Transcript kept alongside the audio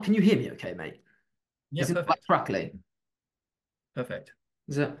Can you hear me okay, mate? Yeah, Is it like perfect. crackly? Perfect.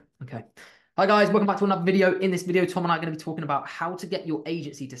 Is it? Okay. Hi guys, welcome back to another video. In this video, Tom and I are going to be talking about how to get your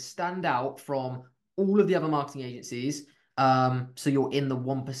agency to stand out from all of the other marketing agencies. So you're in the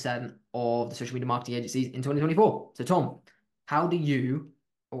 1% of the social media marketing agencies in 2024. So Tom, how do you,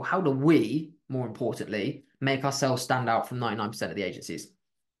 or how do we, more importantly, make ourselves stand out from 99% of the agencies?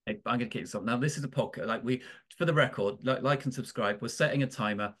 Hey, I'm going to keep this up. Now, this is a podcast. For the record, like and subscribe. We're setting a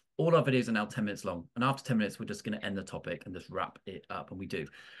timer. All our videos are now 10 minutes long. And after 10 minutes, we're just going to end the topic and just wrap it up. And we do.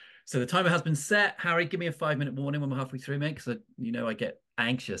 So the timer has been set. Harry, give me a 5-minute warning when we're halfway through, mate, because I get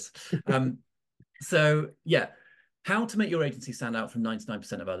anxious. So yeah, how to make your agency stand out from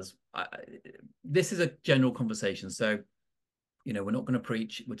 99% of others. This is a general conversation. So we're not going to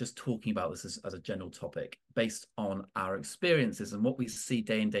preach. We're just talking about this as a general topic based on our experiences and what we see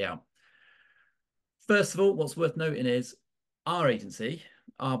day in, day out. First of all, what's worth noting is our agency,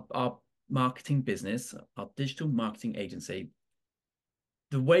 our marketing business, our digital marketing agency,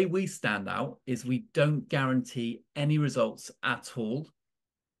 the way we stand out is we don't guarantee any results at all,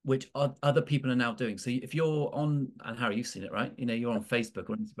 which other people are now doing. So if you're on, and Harry, you've seen it, right? You're on Facebook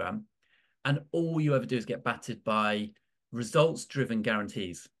or Instagram, and all you ever do is get battered by results driven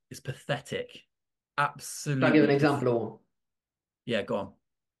guarantees. It's pathetic. Should I give an Absolutely pathetic. example or one? Yeah, go on.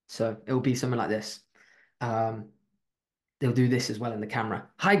 So it will be something like this. Um, they'll do this as well in the camera.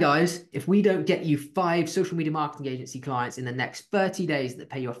 Hi guys, if we don't get you 5 social media marketing agency clients in the next 30 days that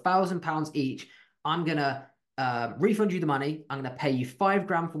pay you £1,000 each, I'm gonna refund you the money. I'm gonna pay you 5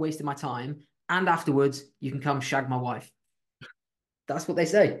 grand for wasting my time, and afterwards you can come shag my wife. That's what they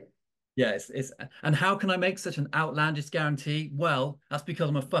say. Yeah, it's and how can I make such an outlandish guarantee? Well, that's because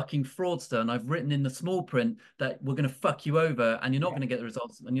I'm a fucking fraudster and I've written in the small print that we're going to fuck you over and you're not Yeah. going to get the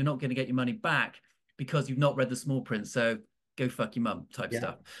results and you're not going to get your money back because you've not read the small print. So go fuck your mum type Yeah.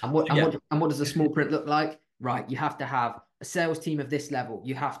 stuff. And So yeah, what does the small print look like? Right. You have to have a sales team of this level.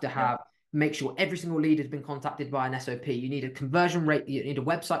 You have to yeah, have make sure every single lead has been contacted by an SOP. You need a conversion rate, you need a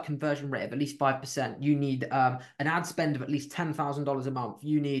website conversion rate of at least 5%. You need an ad spend of at least $10,000 a month.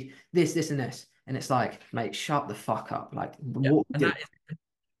 You need this, and this. And it's like, mate, shut the fuck up. Like, yeah. what we do.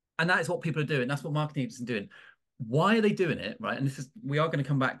 And that is what people are doing. That's what marketing agencies are doing. Why are they doing it? Right. And we are going to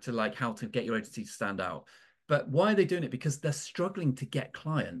come back to like how to get your agency to stand out. But why are they doing it? Because they're struggling to get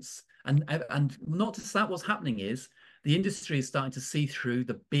clients. And not just that, what's happening is the industry is starting to see through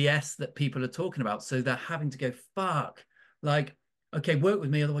the BS that people are talking about. So they're having to go, fuck, like, okay, work with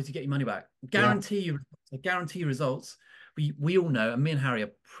me, otherwise you get your money back. Yeah. Guarantee you results. We all know, and me and Harry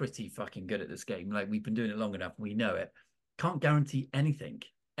are pretty fucking good at this game. Like we've been doing it long enough, we know it. Can't guarantee anything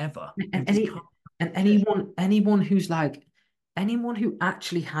ever. We And just can't do it. anyone who's like anyone who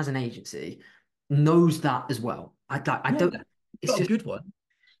actually has an agency knows that as well. I Yeah, don't. you've It's got a just good one.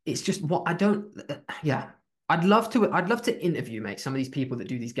 it's just what I don't. Yeah, I'd love to interview, mate, some of these people that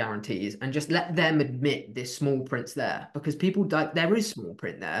do these guarantees and just let them admit this small print's there, because people don't. There is small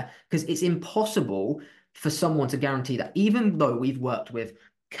print there because it's impossible for someone to guarantee that. Even though we've worked with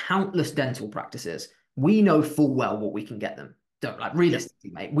countless dental practices, we know full well what we can get them. Don't like Yeah,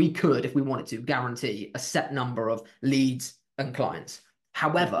 realistically, mate. We could, if we wanted to, guarantee a set number of leads and clients. yeah,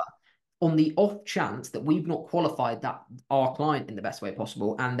 However, on the off chance that we've not qualified that our client in the best way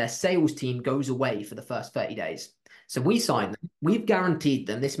possible and their sales team goes away for the first 30 days. So we yeah, sign them, we've guaranteed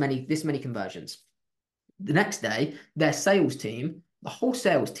them this many conversions. The next day, their sales team, the whole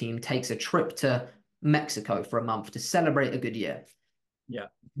sales team takes a trip to Mexico for a month to celebrate a good year. yeah,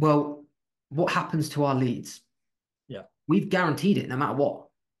 Well, what happens to our leads? yeah. We've guaranteed it no matter what.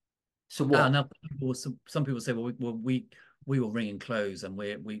 So what? Now some people say, well, we will ring and close, and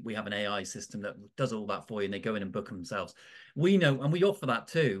we have an AI system that does all that for you, and they go in and book them themselves. We know, and we offer that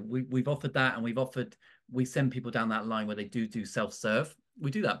too. We've offered that, and we send people down that line where they do self-serve.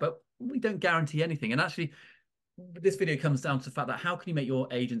 We do that, but we don't guarantee anything. And actually, this video comes down to the fact that how can you make your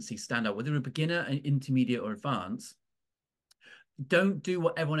agency stand out, whether you're a beginner, an intermediate, or advanced? Don't do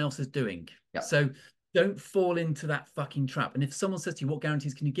what everyone else is doing. Yeah. So don't fall into that fucking trap. And if someone says to you, what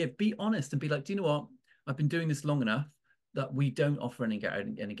guarantees can you give? Be honest and be like, do you know what? I've been doing this long enough that we don't offer any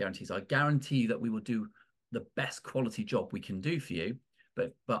guarantees. I guarantee that we will do the best quality job we can do for you,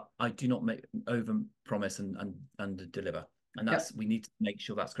 but I do not make over promise and deliver. And Yeah. we need to make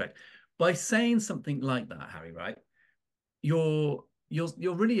sure that's correct. By saying something like that, Harry, right? You're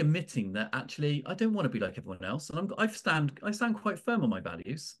really admitting that actually I don't want to be like everyone else, and I stand quite firm on my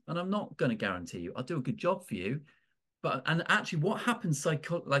values, and I'm not going to guarantee you I'll do a good job for you. But and actually, what happens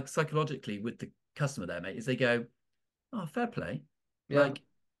psychologically with the customer there, mate, is they go, "Oh, fair play." Yeah. Like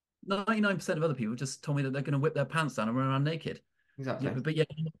 99% of other people just told me that they're going to whip their pants down and run around naked. Exactly. But yet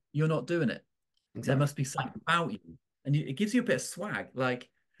you're not doing it. There Exactly. must be something about you, and it gives you a bit of swag. Like,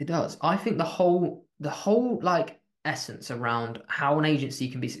 It does. I think the whole like essence around how an agency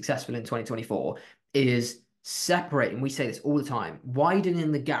can be successful in 2024 is separating, we say this all the time,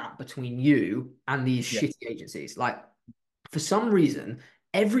 widening the gap between you and these yeah, shitty agencies. Like for some reason,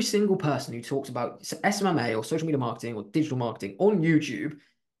 every single person who talks about SMMA or social media marketing or digital marketing on YouTube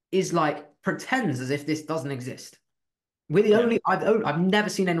is like pretends as if this doesn't exist. We're the yeah, only I've never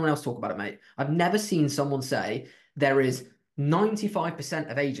seen anyone else talk about it, mate. I've never seen someone say there is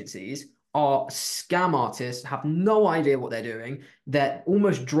 95% of agencies are scam artists, have no idea what they're doing. They're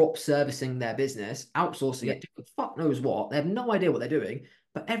almost drop servicing their business, outsourcing yeah, it, doing fuck knows what. They have no idea what they're doing.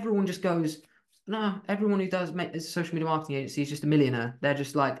 But everyone just goes, no, everyone who does make this social media marketing agency is just a millionaire. They're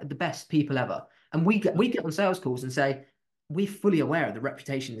just like the best people ever. And we get on sales calls and say, we're fully aware of the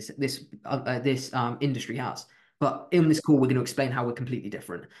reputation this industry has. But in yeah, this call, we're going to explain how we're completely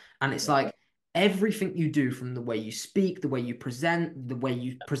different. And it's yeah, like everything you do, from the way you speak, the way you present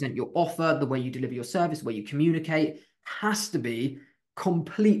your offer, the way you deliver your service, the way you communicate, has to be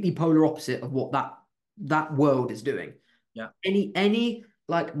completely polar opposite of what that world is doing. yeah. Any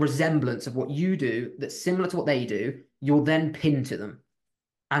like resemblance of what you do that's similar to what they do, you're then pinned to them.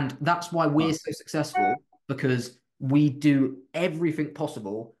 And that's why we're Well, so successful, because we do everything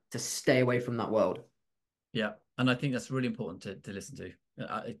possible to stay away from that world. yeah. And I think that's really important to listen to.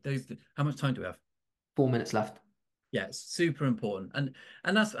 How much time do we have? 4 minutes left. Yeah, it's super important.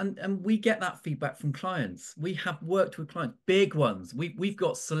 And we get that feedback from clients. We have worked with clients, big ones. We've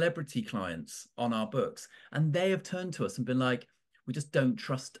got celebrity clients on our books, and they have turned to us and been like, we just don't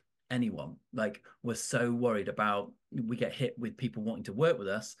trust anyone. Like, we're so worried about, we get hit with people wanting to work with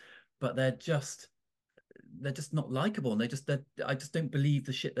us, but they're just not likable, and I just don't believe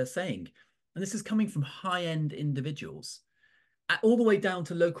the shit they're saying. And this is coming from high-end individuals, all the way down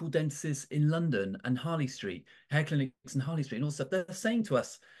to local dentists in London and Harley Street, hair clinics in Harley Street, and all stuff. They're saying to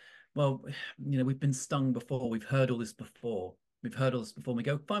us, well, we've been stung before. We've heard all this before. We've heard all this before. And we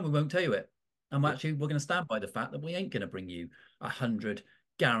go, fine, we won't tell you it. And we're going to stand by the fact that we ain't going to bring you 100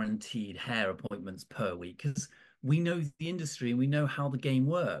 guaranteed hair appointments per week, because we know the industry and we know how the game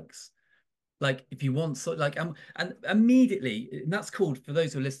works. Like, if you want, so like, and immediately, and that's called, for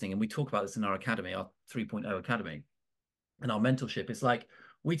those who are listening, and we talk about this in our academy, our 3.0 academy, and our mentorship. It's like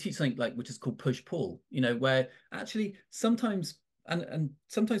we teach something like, which is called push pull, where actually sometimes, and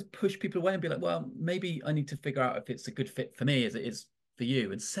sometimes push people away and be like, well, maybe I need to figure out if it's a good fit for me as it is for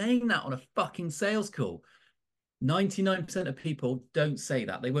you. And saying that on a fucking sales call, 99% of people don't say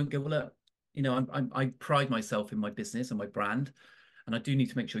that. They won't go, well, look, I pride myself in my business and my brand, and I do need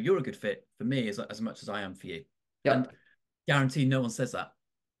to make sure you're a good fit for me as much as I am for you. And Yep. guarantee no one says that.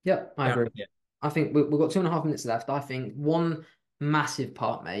 Yep. I agree. Guarantee it. I think we've got 2.5 minutes left. I think one massive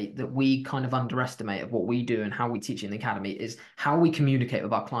part, mate, that we kind of underestimate of what we do and how we teach in the academy is how we communicate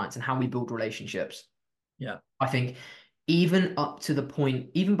with our clients and how we build relationships. Yeah. I think even up to the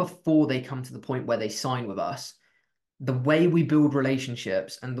point, even before they come to the point where they sign with us, the way we build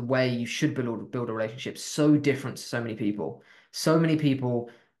relationships and the way you should build a relationship so different to so many people. So many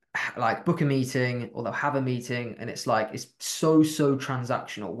people like book a meeting or they'll have a meeting and it's like it's so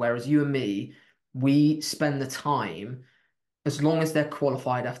transactional. Whereas you and me, we spend the time, as long as they're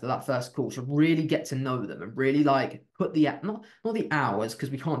qualified after that first call, to really get to know them and really like put the not the hours, because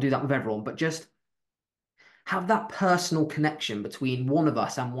we can't do that with everyone, but just have that personal connection between one of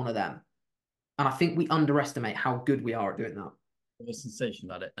us and one of them. And I think we underestimate how good we are at doing that. A sensation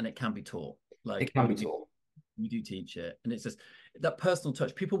about it, and it can be taught. It Like, can be taught. we do teach it, and it's just that personal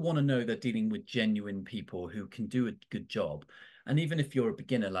touch. People want to know they're dealing with genuine people who can do a good job. And even if you're a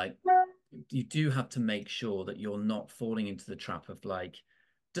beginner, like, you do have to make sure that you're not falling into the trap of like,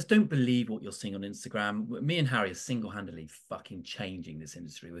 just don't believe what you're seeing on Instagram. Me and Harry are single-handedly fucking changing this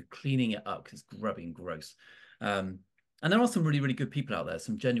industry. We're cleaning it up because it's grubby and gross. And there are some really, really good people out there,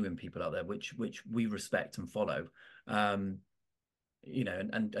 some genuine people out there, which we respect and follow. Um,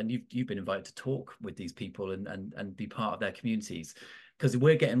 and you've been invited to talk with these people and be part of their communities, because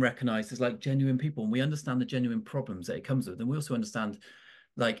we're getting recognized as like genuine people, and we understand the genuine problems that it comes with. And we also understand,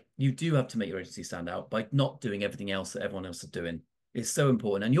 like, you do have to make your agency stand out by not doing everything else that everyone else is doing. It's so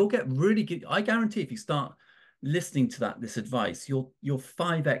important, and you'll get really good. I guarantee if you start listening to this advice, you'll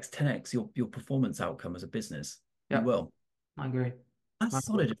 5x 10x your performance outcome as a business. You Yeah, will. I agree. That's I agree.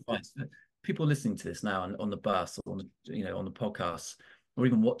 solid advice. People listening to this now on the bus or on the podcast, or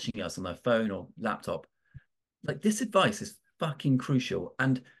even watching us on their phone or laptop, like, this advice is fucking crucial.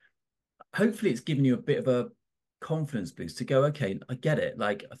 And hopefully it's given you a bit of a confidence boost to go, okay, I get it.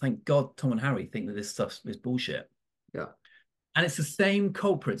 Like, thank God Tom and Harry think that this stuff is bullshit. Yeah. And it's the same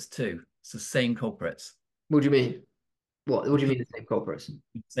culprits too. It's the same culprits. What do you mean? What The do you mean people the same culprits?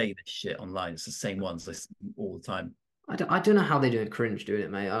 who say this shit online, it's the same ones all the time. I don't know how they do it cringe doing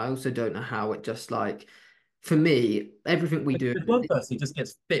it, mate. I also don't know how it just like, for me, everything we do, There's one person who just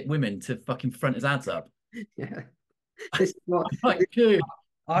gets fit women to fucking front his ads up. yeah. This is what I'm like, dude,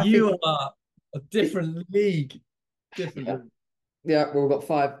 I think. you are a different league. Different Yeah, league. yeah. Well, we've got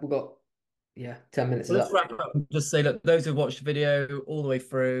five. We've got, yeah, 10 minutes is Well, let's up. wrap up and just say that those who've watched the video all the way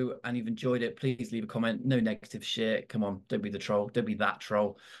through and you've enjoyed it, please leave a comment. No negative shit. Come on, don't be the troll. Don't be that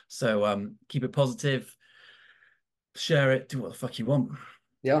troll. So keep it positive, share it, do what the fuck you want.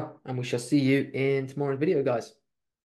 Yeah, and we shall see you in tomorrow's video, guys.